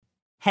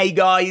Hey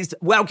guys,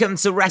 welcome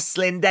to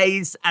Wrestling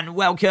Days and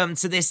welcome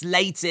to this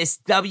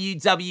latest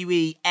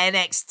WWE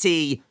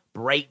NXT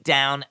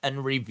breakdown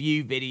and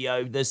review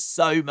video. There's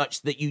so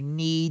much that you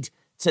need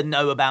to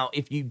know about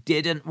if you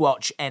didn't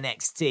watch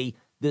NXT.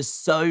 There's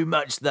so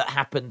much that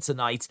happened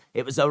tonight.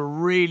 It was a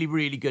really,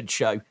 really good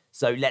show.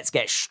 So let's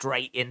get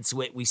straight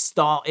into it. We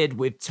started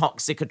with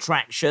Toxic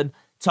Attraction.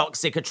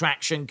 Toxic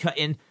Attraction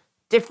cutting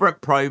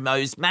different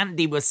promos.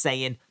 Mandy was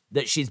saying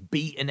that she's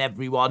beaten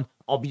everyone,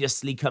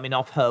 obviously coming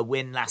off her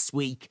win last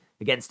week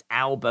against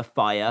Alba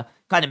Fire,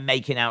 kind of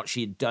making out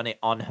she had done it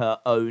on her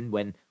own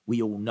when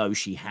we all know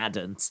she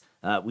hadn't.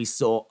 We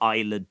saw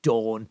Isla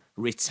Dawn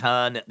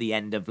return at the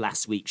end of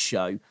last week's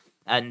show.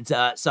 And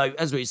so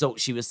as a result,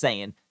 she was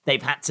saying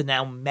they've had to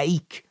now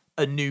make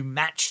a new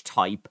match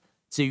type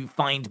to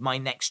find my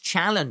next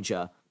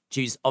challenger.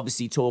 She's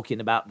obviously talking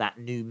about that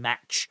new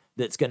match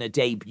that's going to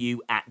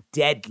debut at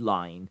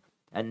Deadline.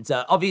 And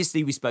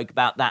obviously we spoke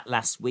about that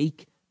last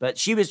week, but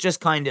she was just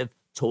kind of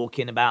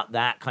talking about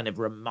that, kind of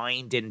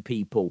reminding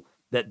people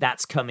that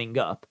that's coming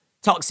up.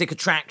 Toxic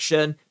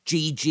Attraction,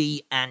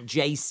 Gigi and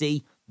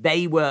JC,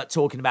 they were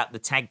talking about the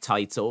tag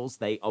titles.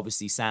 They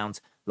obviously sound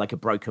like a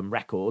broken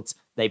record.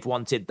 They've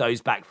wanted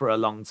those back for a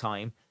long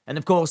time. And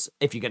of course,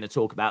 if you're going to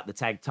talk about the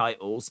tag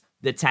titles,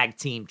 the tag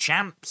team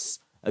champs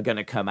are going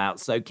to come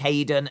out. So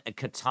Kayden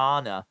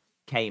Katana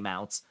came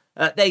out.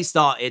 They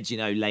started,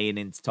 laying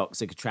into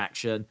Toxic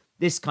Attraction.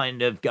 This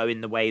kind of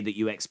going the way that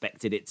you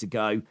expected it to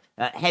go.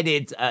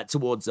 Headed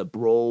towards a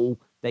brawl.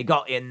 They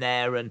got in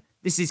there, and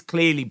this is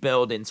clearly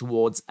building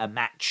towards a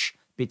match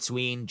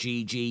between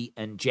Gigi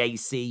and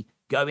JC,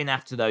 going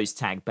after those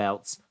tag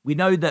belts. We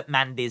know that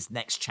Mandy's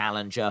next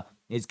challenger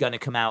is going to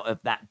come out of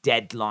that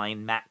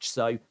Deadline match,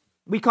 so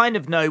we kind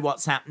of know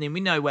what's happening.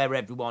 We know where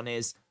everyone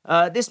is.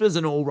 This was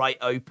an all-right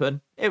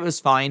open. It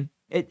was fine.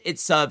 It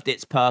served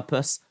its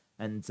purpose,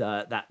 and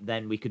that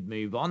then we could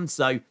move on.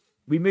 So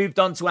we moved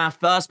on to our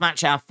first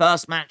match. Our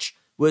first match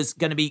was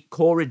going to be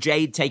Cora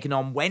Jade taking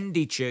on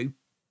Wendy Choo.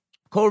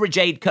 Cora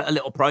Jade cut a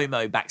little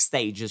promo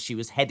backstage as she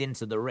was heading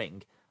to the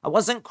ring. I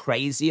wasn't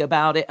crazy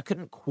about it. I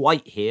couldn't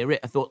quite hear it.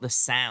 I thought the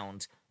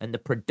sound and the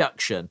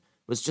production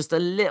was just a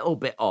little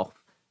bit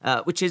off,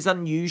 which is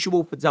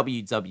unusual for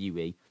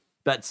WWE.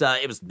 But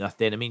it was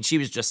nothing. I mean, she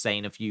was just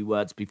saying a few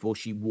words before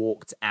she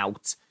walked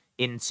out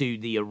into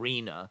the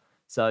arena.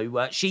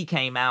 So she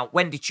came out.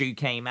 Wendy Choo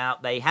came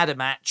out. They had a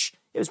match.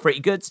 It was pretty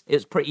good. It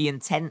was pretty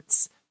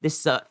intense.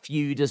 This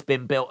feud has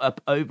been built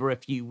up over a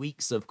few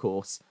weeks, of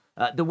course.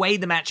 The way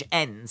the match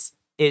ends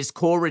is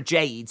Cora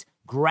Jade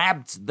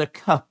grabbed the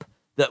cup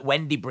that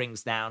Wendy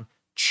brings down,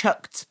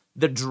 chucked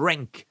the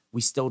drink.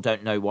 We still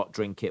don't know what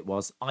drink it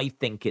was. I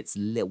think it's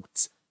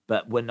Lilt,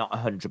 but we're not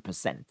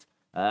 100%.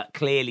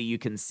 Clearly, you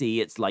can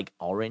see it's like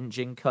orange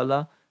in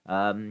color.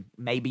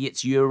 Maybe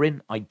it's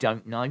urine. I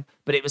don't know.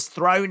 But it was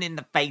thrown in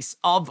the face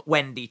of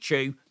Wendy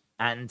Choo.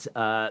 And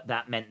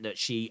that meant that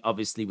she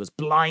obviously was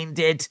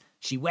blinded.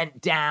 She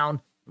went down.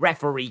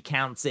 Referee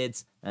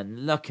counted.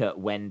 And look at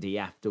Wendy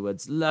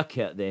afterwards. Look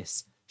at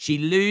this. She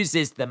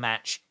loses the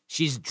match.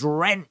 She's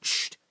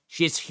drenched.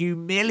 She's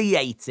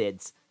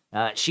humiliated.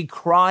 She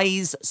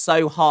cries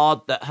so hard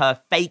that her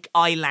fake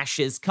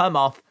eyelashes come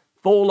off,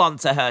 fall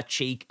onto her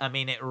cheek. I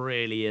mean, it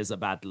really is a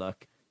bad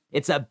look.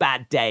 It's a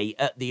bad day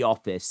at the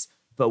office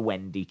for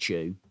Wendy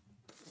Choo.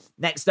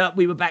 Next up,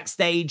 we were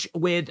backstage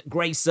with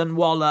Grayson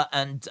Waller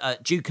and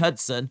Duke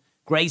Hudson.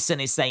 Grayson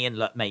is saying,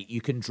 "Look, mate,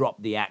 you can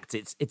drop the act.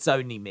 It's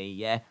only me,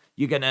 yeah.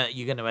 You're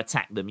gonna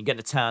attack them. You're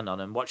gonna turn on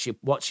them. What's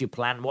your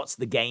plan? What's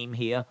the game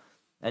here?"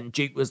 And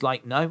Duke was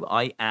like, "No,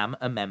 I am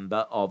a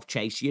member of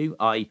Chase U.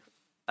 I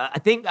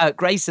think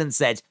Grayson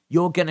said,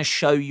 "You're gonna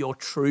show your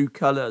true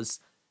colors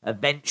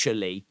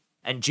eventually."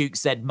 And Duke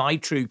said, "My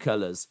true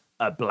colors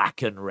are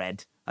black and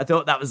red." I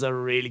thought that was a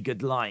really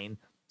good line.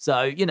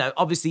 So,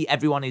 obviously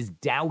everyone is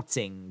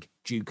doubting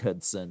Duke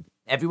Hudson.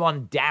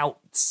 Everyone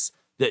doubts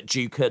that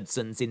Duke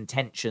Hudson's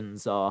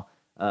intentions are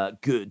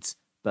good.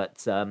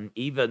 But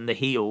even the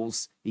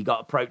heels, he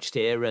got approached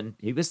here and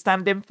he was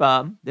standing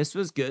firm. This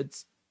was good.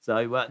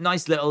 So,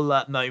 nice little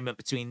moment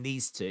between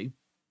these two.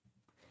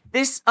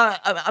 This,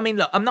 look,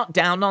 I'm not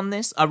down on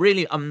this.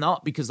 I'm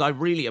not, because I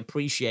really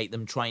appreciate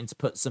them trying to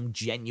put some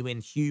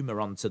genuine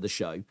humor onto the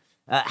show.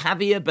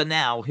 Javier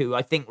Barnel, who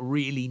I think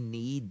really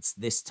needs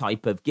this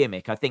type of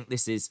gimmick. I think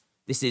this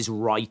is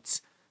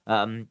right.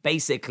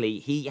 Basically,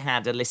 he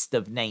had a list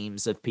of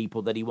names of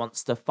people that he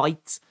wants to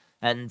fight.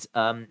 And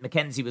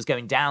Mackenzie was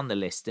going down the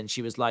list and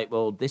she was like,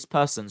 "Well, this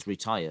person's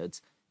retired.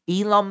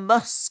 Elon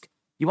Musk.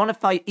 You want to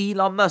fight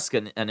Elon Musk?"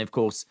 And of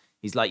course,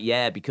 he's like,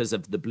 "Yeah, because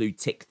of the blue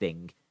tick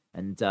thing."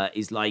 And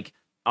he's like,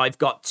 "I've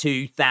got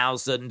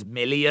 2,000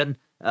 million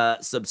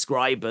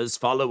subscribers,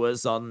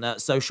 followers on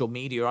social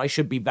media. I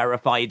should be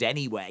verified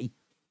anyway."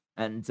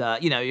 And,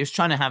 he was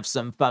trying to have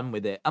some fun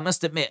with it. I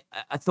must admit,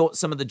 I thought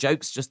some of the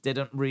jokes just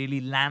didn't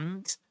really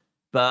land.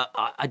 But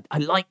I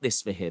like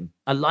this for him.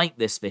 I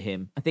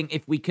think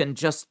if we can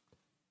just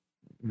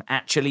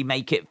actually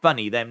make it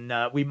funny, then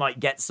we might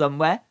get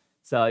somewhere.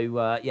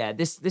 So,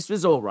 this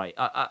was all right.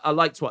 I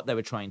liked what they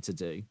were trying to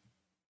do.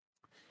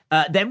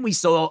 Then we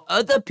saw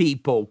other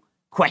people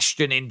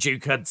questioning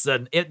Duke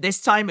Hudson.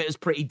 This time it was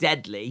pretty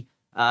deadly.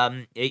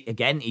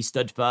 Again, he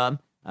stood firm.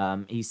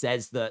 He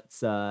says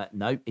that,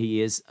 no,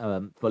 he is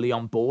fully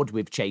on board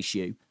with Chase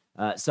U.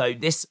 So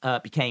this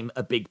became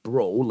a big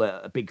brawl,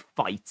 a big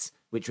fight,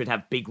 which would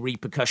have big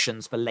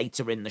repercussions for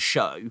later in the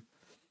show.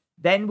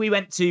 Then we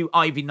went to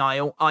Ivy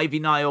Nile. Ivy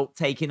Nile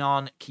taking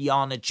on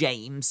Kiana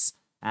James.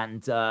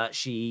 And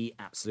she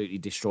absolutely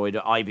destroyed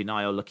her. Ivy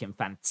Nile looking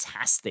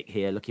fantastic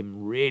here,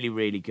 looking really,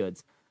 really good.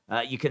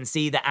 You can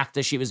see that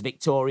after she was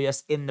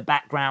victorious, in the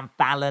background,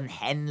 Fallon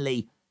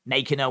Henley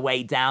making her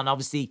way down.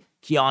 Obviously,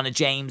 Kiana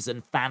James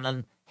and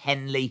Fallon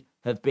Henley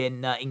have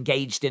been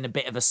engaged in a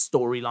bit of a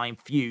storyline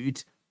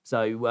feud.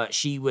 So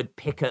she would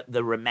pick up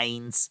the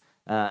remains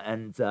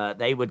and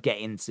they would get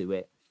into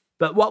it.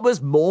 But what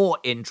was more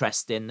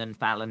interesting than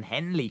Fallon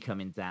Henley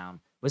coming down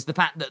was the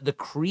fact that the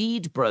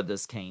Creed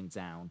brothers came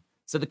down.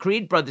 So the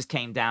Creed brothers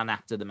came down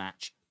after the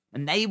match,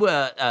 and they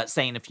were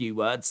saying a few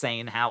words,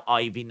 saying how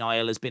Ivy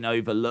Nile has been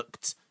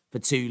overlooked for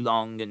too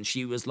long, and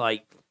she was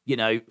like, you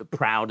know,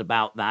 proud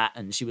about that,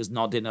 and she was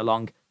nodding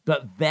along.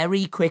 But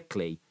very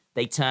quickly,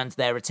 they turned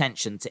their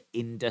attention to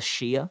Indus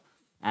Sher,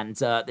 and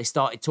they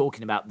started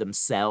talking about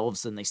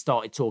themselves, and they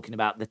started talking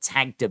about the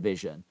tag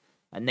division,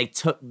 and they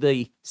took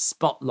the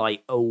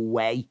spotlight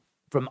away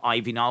from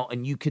Ivy Nile,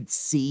 and you could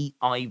see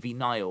Ivy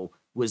Nile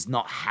was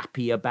not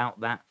happy about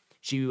that.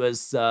 She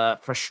was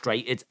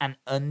frustrated, and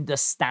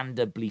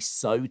understandably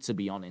so, to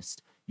be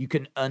honest. You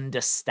can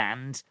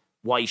understand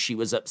why she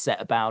was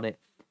upset about it.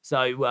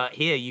 So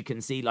here you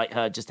can see like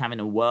her just having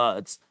her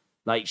words.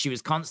 Like she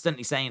was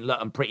constantly saying, look,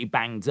 I'm pretty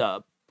banged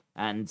up.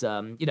 And,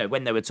 you know,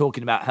 when they were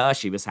talking about her,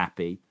 she was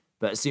happy.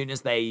 But as soon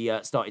as they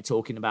started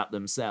talking about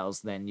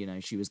themselves, then, you know,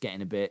 she was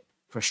getting a bit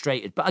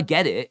frustrated. But I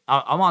get it.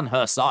 I'm on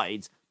her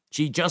side.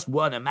 She just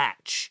won a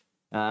match.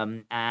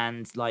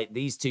 And like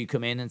these two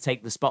come in and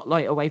take the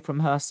spotlight away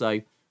from her. So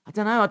I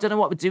don't know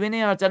what we're doing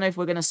here. I don't know if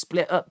we're going to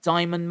split up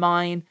Diamond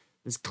Mine.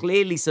 There's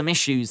clearly some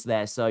issues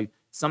there. So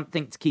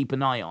something to keep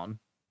an eye on.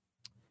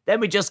 Then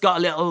we just got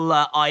a little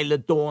Isla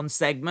Dawn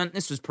segment.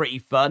 This was pretty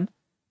fun.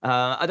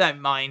 I don't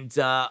mind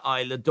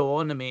Isla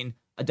Dawn. I mean,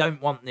 I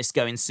don't want this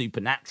going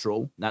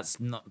supernatural. That's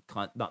not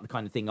the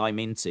kind of thing I'm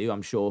into.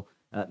 I'm sure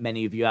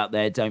many of you out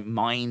there don't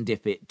mind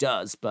if it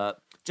does,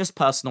 but just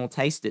personal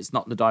taste. It's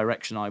not the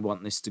direction I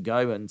want this to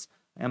go, and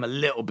I'm a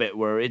little bit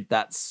worried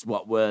that's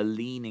what we're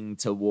leaning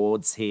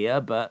towards here,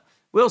 but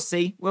we'll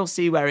see. We'll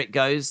see where it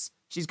goes.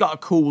 She's got a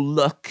cool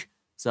look,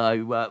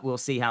 so we'll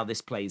see how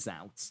this plays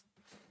out.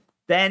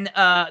 Then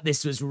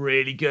this was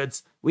really good.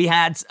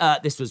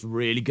 This was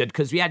really good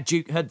because we had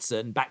Duke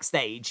Hudson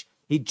backstage.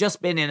 He'd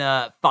just been in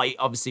a fight,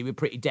 obviously, with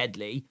Pretty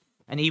Deadly,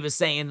 and he was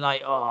saying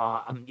like,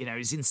 you know,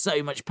 he's in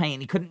so much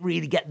pain. He couldn't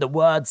really get the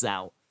words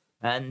out,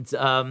 and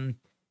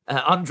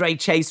Andre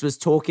Chase was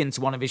talking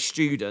to one of his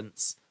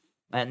students,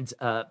 and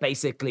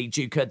basically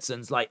Duke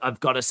Hudson's like, I've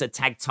got us a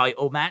tag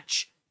title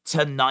match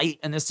tonight.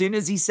 And as soon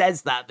as he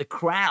says that, the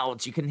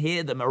crowd, you can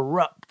hear them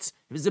erupt.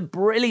 It was a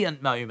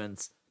brilliant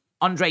moment.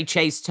 Andre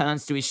Chase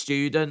turns to his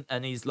student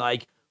and he's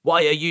like,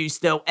 why are you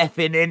still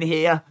effing in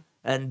here?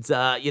 And,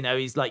 you know,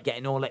 he's like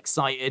getting all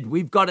excited.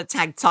 We've got a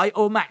tag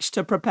title match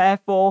to prepare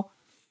for.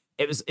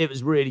 It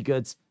was really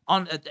good.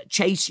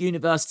 Chase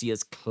University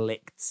has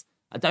clicked.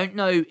 I don't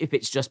know if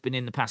it's just been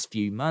in the past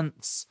few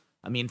months.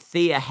 I mean,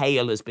 Thea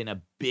Hale has been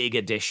a big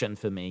addition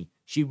for me.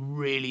 She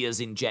really has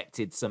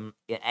injected some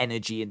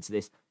energy into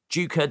this.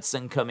 Duke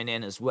Hudson coming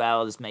in as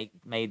well has made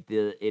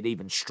it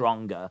even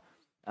stronger.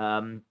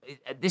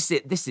 This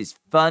is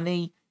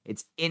funny.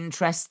 It's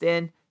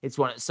interesting. It's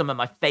some of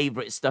my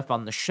favorite stuff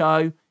on the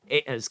show.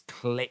 It has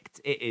clicked.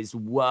 It is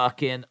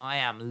working. I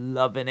am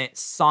loving it.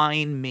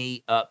 Sign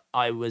me up.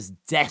 I was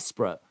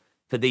desperate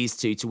for these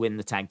two to win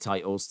the tag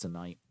titles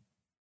tonight.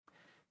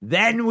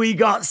 Then we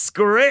got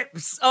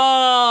SCRYPTS.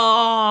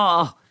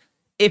 Oh,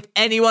 if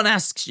anyone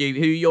asks you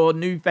who your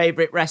new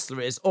favorite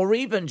wrestler is, or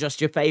even just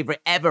your favorite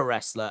ever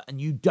wrestler,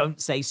 and you don't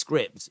say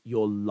SCRYPTS,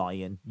 you're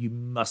lying. You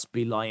must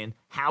be lying.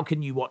 How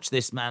can you watch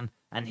this man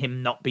and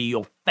him not be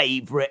your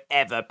favorite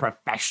ever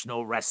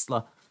professional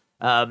wrestler?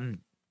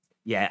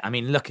 Yeah, I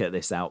mean, look at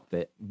this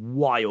outfit.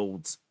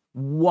 Wild.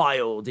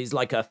 He's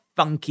like a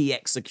funky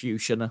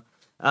executioner.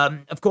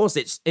 Of course,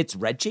 it's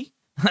Reggie.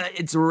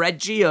 It's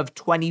Reggie of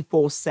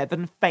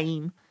 24/7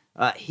 fame.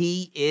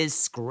 He is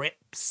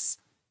SCRYPTS.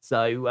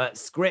 So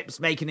SCRYPTS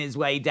making his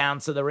way down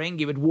to the ring.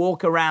 He would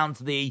walk around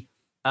the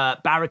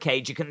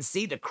barricade. You can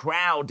see the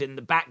crowd in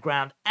the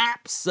background.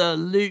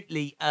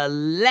 Absolutely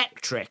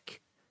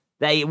electric.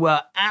 They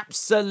were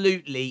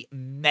absolutely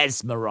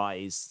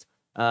mesmerized.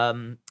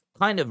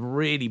 Kind of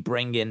really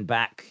bringing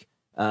back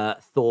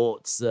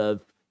thoughts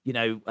of, you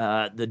know,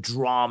 the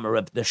drama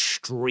of the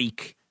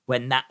streak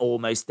when that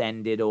almost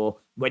ended, or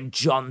when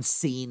John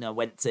Cena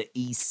went to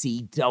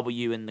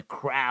ECW and the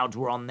crowd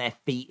were on their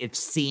feet. If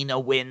Cena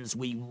wins,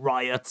 we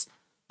riot.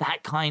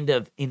 That kind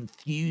of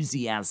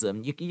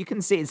enthusiasm, you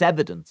can see it's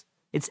evident.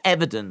 It's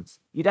evident.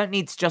 You don't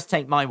need to just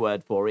take my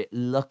word for it.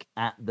 Look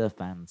at the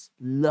fans.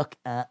 Look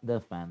at the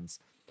fans.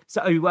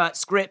 So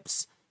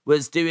SCRYPTS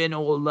was doing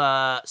all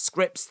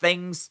SCRYPTS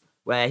things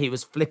where he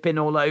was flipping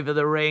all over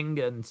the ring,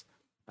 and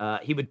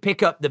he would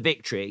pick up the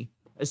victory.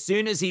 As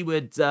soon as he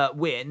would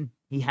win,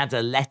 he had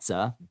a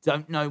letter.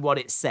 Don't know what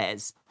it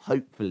says.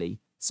 Hopefully,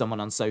 someone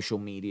on social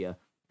media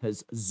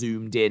has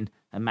zoomed in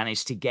and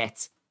managed to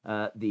get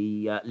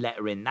the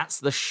letter in. That's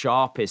the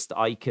sharpest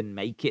I can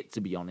make it,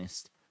 to be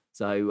honest.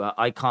 So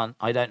I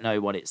don't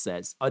know what it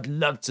says. I'd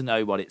love to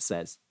know what it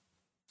says.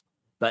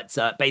 But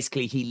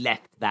basically, he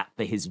left that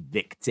for his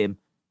victim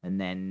and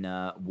then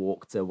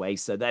walked away.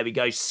 So there we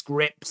go.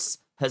 SCRYPTS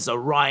has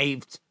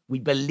arrived. We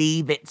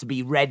believe it to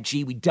be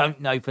Reggie. We don't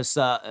know for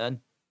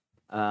certain.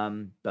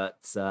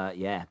 But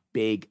yeah,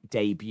 big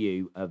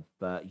debut of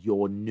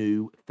your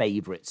new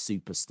favorite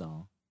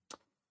superstar.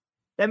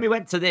 Then we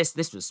went to this.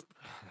 This was,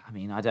 I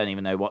mean, I don't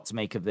even know what to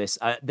make of this.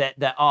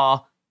 There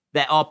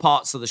are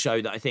parts of the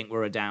show that I think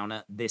were a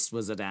downer. This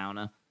was a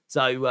downer.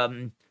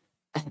 So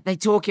they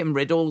talk in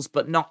riddles,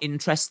 but not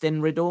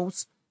interesting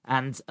riddles.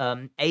 And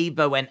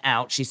Ava went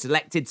out. She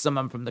selected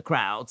someone from the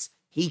crowds.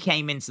 He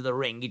came into the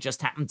ring. He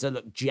just happened to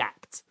look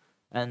jacked.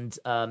 And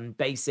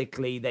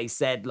basically they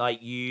said,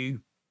 like,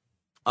 you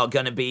are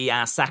going to be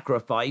our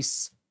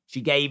sacrifice.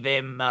 She gave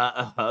him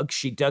a hug.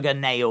 She dug her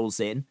nails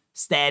in,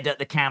 stared at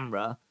the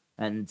camera,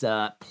 and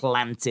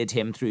planted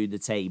him through the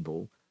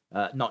table.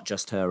 Not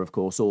just her, of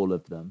course, all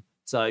of them.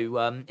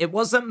 So it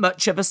wasn't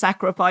much of a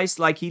sacrifice.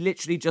 Like, he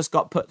literally just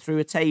got put through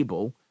a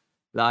table.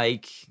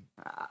 Like,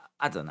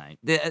 I don't know.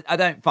 I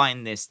don't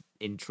find this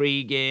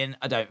intriguing.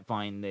 I don't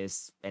find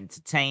this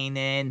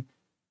entertaining.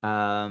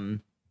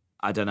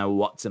 I don't know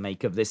what to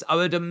make of this. I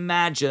would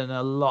imagine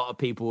a lot of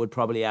people would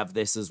probably have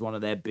this as one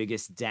of their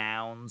biggest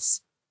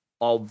downs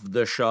of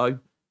the show.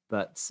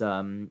 But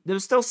there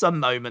was still some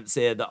moments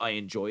here that I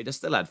enjoyed. I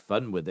still had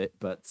fun with it.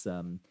 But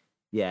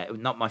yeah,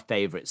 not my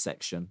favorite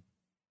section.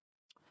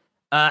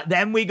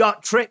 Then we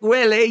got Trick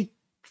Willy.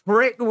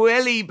 Trick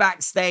Willy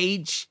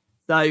backstage.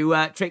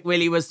 So Trick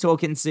Willy was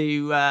talking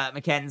to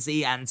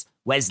Mackenzie, and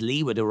Wes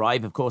Lee would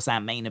arrive. Of course,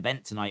 our main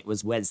event tonight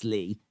was Wes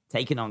Lee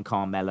taking on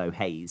Carmelo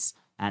Hayes.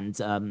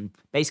 And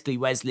basically,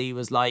 Wes Lee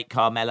was like,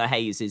 Carmelo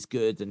Hayes is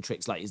good, and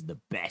Trick's like, is the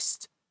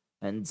best.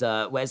 And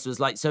Wes was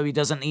like, so he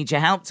doesn't need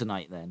your help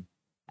tonight then?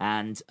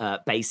 And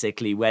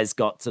basically, Wes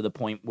got to the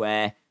point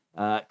where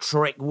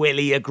Trick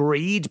Willy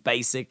agreed,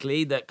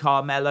 basically, that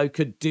Carmelo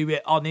could do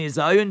it on his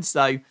own.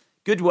 So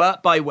good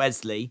work by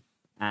Wes Lee.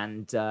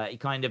 And he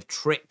kind of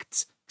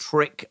tricked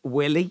Trick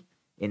Willy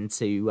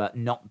into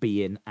not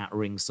being at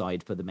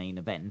ringside for the main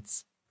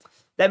event.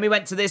 Then we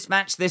went to this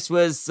match. This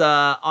was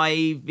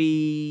Ivy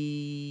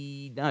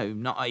Nile,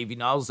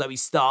 Zoey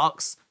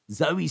Starks.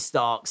 Zoey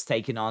Starks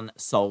taking on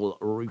Sol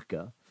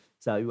Ruca.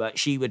 So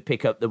she would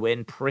pick up the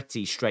win.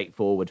 Pretty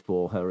straightforward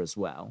for her as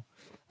well.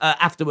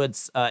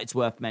 Afterwards, it's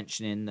worth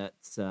mentioning that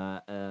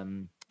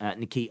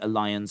Nikkita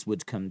Lyons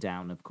would come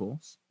down, of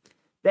course.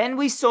 Then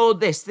we saw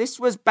this. This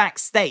was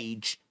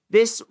backstage.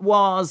 This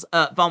was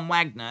Von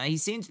Wagner. He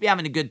seems to be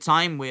having a good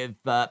time with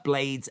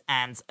Blade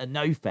and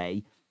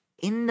Enofe.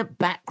 In the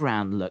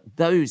background, look,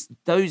 those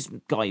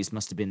guys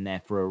must have been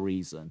there for a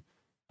reason.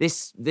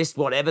 This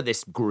whatever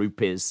this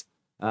group is,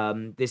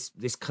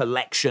 this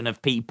collection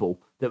of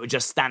people that were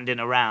just standing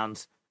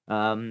around,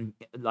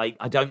 like,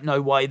 I don't know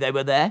why they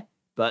were there,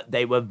 but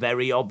they were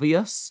very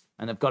obvious,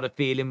 and I've got a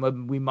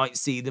feeling we might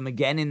see them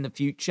again in the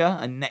future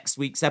and next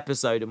week's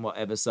episode and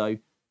whatever, so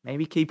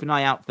maybe keep an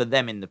eye out for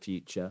them in the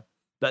future.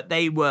 But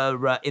they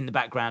were in the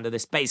background of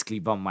this. Basically,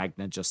 Von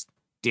Wagner just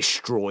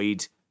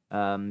destroyed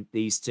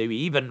these two. He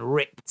even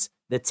ripped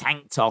the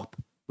tank top,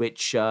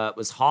 which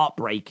was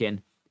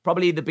heartbreaking.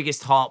 Probably the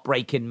biggest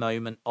heartbreaking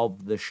moment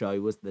of the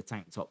show was the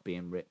tank top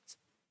being ripped.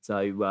 So,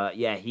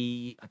 yeah,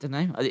 I don't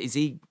know. Is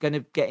he going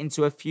to get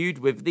into a feud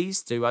with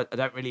these two? I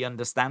don't really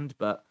understand.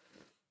 But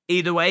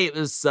either way, it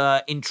was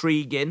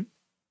intriguing.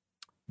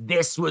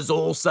 This was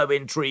also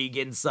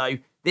intriguing. So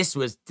this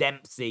was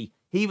Dempsey.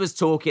 He was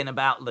talking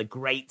about the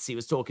greats. He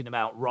was talking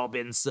about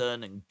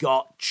Robinson and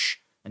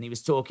Gotch. And he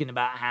was talking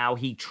about how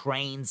he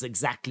trains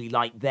exactly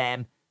like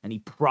them. And he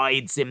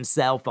prides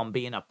himself on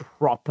being a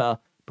proper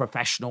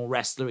professional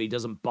wrestler. He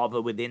doesn't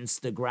bother with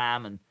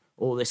Instagram and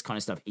all this kind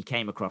of stuff. He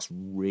came across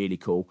really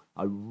cool.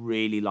 I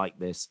really like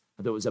this.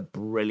 I thought it was a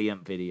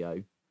brilliant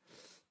video.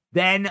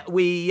 Then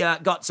we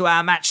got to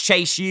our match,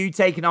 Chase U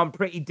taking on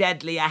Pretty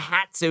Deadly. I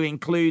had to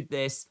include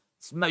this.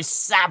 It's the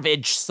most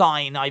savage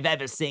sign I've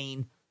ever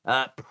seen.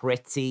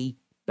 Pretty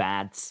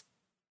bad.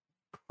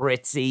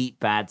 Pretty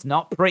bad.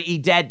 Not Pretty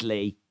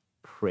Deadly.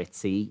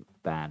 Pretty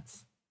bad.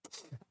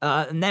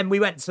 And then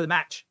we went to the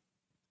match.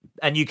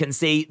 And you can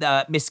see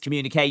the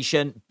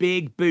miscommunication.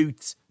 Big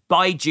boot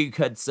by Duke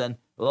Hudson.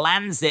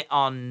 Lands it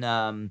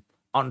on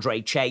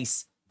Andre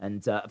Chase.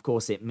 And, of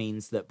course, it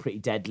means that Pretty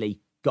Deadly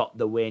got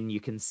the win. You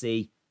can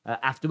see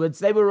afterwards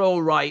they were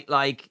all right.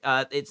 Like,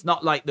 it's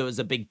not like there was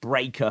a big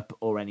breakup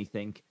or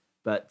anything.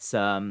 But,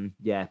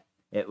 yeah,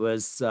 it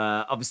was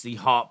obviously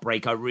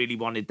heartbreak. I really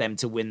wanted them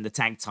to win the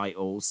tag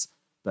titles.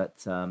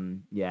 But,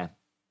 yeah,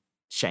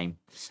 shame.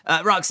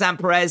 Roxanne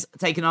Perez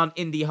taking on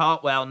Indy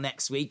Hartwell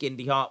next week.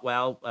 Indy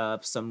Hartwell, for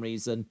some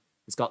reason,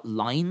 It's got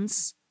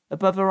lines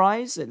above her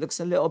eyes. It looks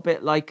a little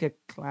bit like a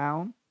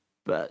clown,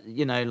 but,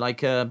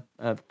 like a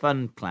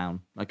fun clown,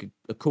 like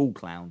a cool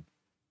clown.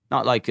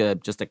 Not like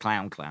just a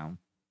clown.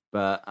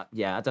 But,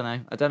 yeah, I don't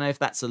know. I don't know if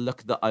that's a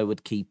look that I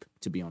would keep,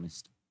 to be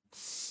honest.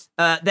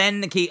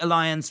 Then Nikkita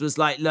Lyons was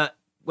like, look,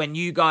 when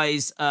you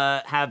guys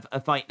have a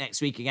fight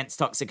next week against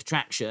Toxic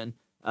Attraction,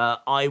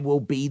 I will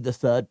be the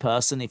third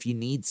person if you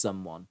need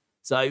someone.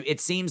 So it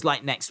seems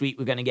like next week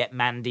we're going to get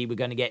Mandy, we're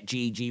going to get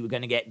Gigi, we're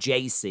going to get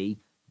JC,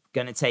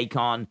 going to take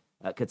on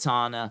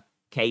Katana,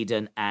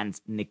 Kayden, and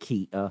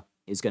Nikkita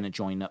is going to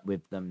join up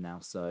with them now.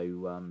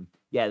 So,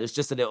 yeah, there's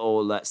just a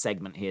little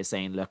segment here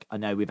saying, look, I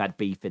know we've had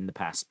beef in the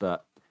past,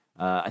 but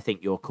I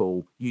think you're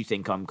cool. You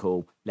think I'm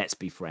cool. Let's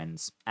be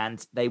friends.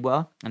 And they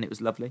were, and it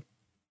was lovely.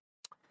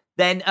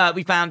 Then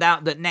we found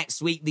out that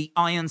next week, the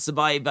Iron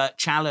Survivor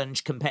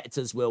Challenge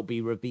competitors will be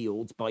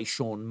revealed by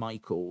Shawn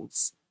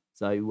Michaels.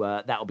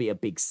 So that'll be a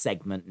big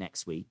segment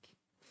next week.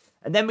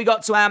 And then we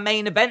got to our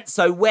main event.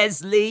 So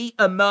Wes Lee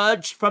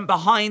emerged from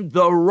behind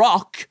The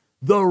Rock.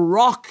 The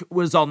Rock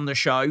was on the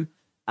show.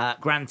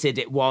 Granted,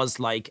 it was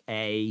like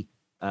a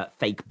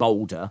fake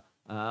boulder.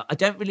 I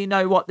don't really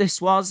know what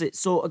this was. It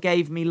sort of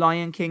gave me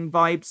Lion King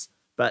vibes,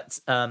 but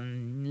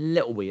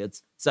little weird.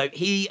 So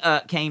he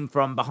came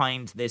from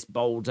behind this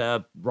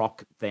boulder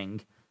rock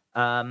thing.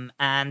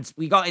 And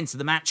we got into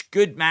the match.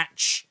 Good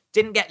match.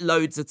 Didn't get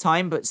loads of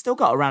time, but still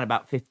got around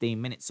about 15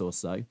 minutes or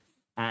so.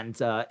 And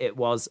it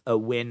was a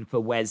win for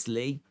Wes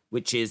Lee,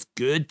 which is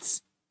good.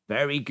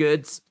 Very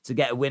good. To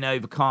get a win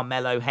over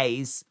Carmelo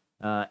Hayes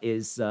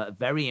is a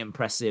very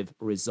impressive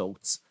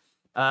result.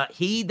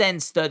 He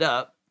then stood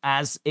up,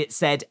 as it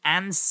said,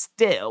 and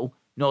still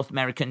North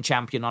American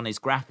champion on his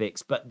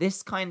graphics. But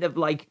this kind of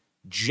like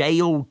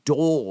jail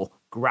door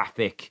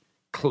graphic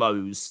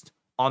closed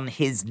on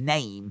his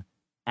name.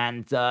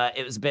 And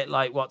it was a bit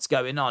like, what's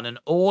going on? And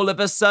all of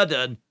a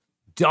sudden,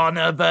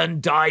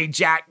 Donovan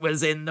Dijak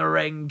was in the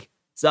ring.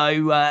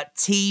 So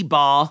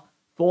T-Bar,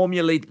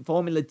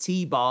 Formula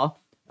T-Bar,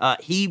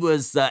 he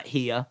was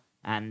here.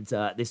 And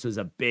this was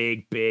a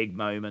big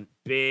moment.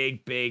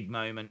 Big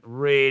moment.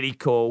 Really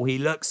cool. He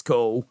looks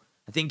cool.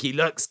 I think he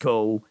looks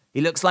cool.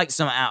 He looks like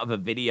something out of a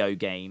video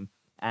game.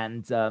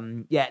 And,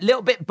 yeah, a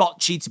little bit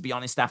botchy, to be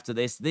honest, after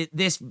this.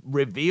 This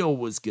reveal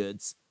was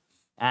good.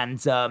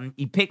 And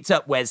he picked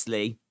up Wes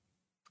Lee,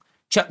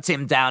 chucked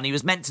him down. He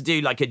was meant to do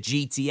like a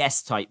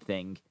GTS type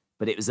thing,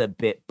 but it was a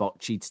bit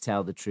botchy, to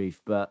tell the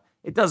truth. But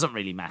it doesn't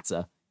really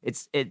matter.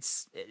 It's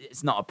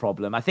not a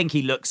problem. I think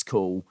he looks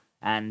cool.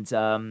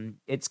 And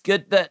it's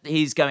good that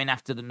he's going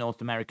after the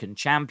North American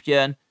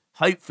champion.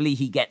 Hopefully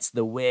he gets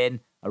the win.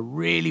 I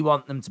really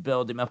want them to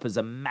build him up as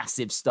a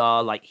massive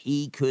star. Like,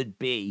 he could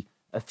be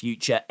a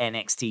future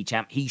NXT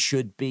champ. He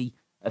should be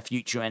a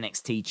future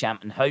NXT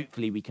champ. And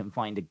hopefully we can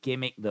find a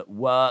gimmick that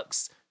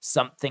works.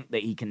 Something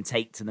that he can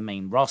take to the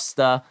main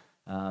roster.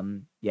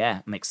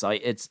 Yeah, I'm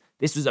excited.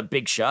 This was a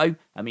big show.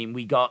 I mean,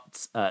 we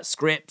got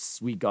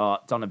SCRYPTS. We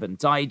got Donovan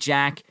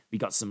Dijak. We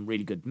got some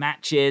really good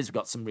matches. We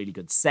got some really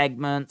good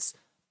segments.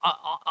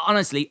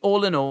 Honestly,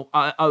 all in all,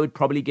 I would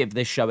probably give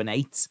this show an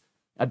 8.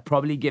 I'd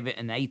probably give it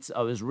an 8.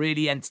 I was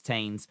really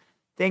entertained.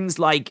 Things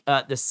like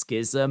the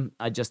Schism,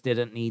 I just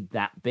didn't need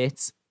that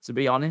bit, to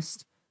be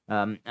honest.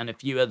 And a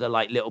few other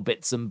like little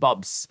bits and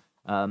bobs.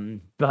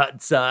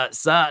 But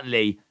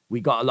certainly, we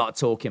got a lot of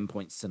talking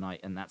points tonight,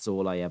 and that's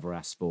all I ever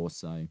asked for.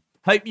 So,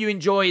 hope you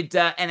enjoyed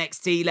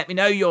NXT. Let me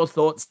know your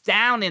thoughts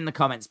down in the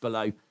comments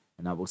below,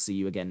 and I will see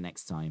you again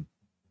next time.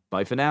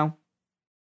 Bye for now.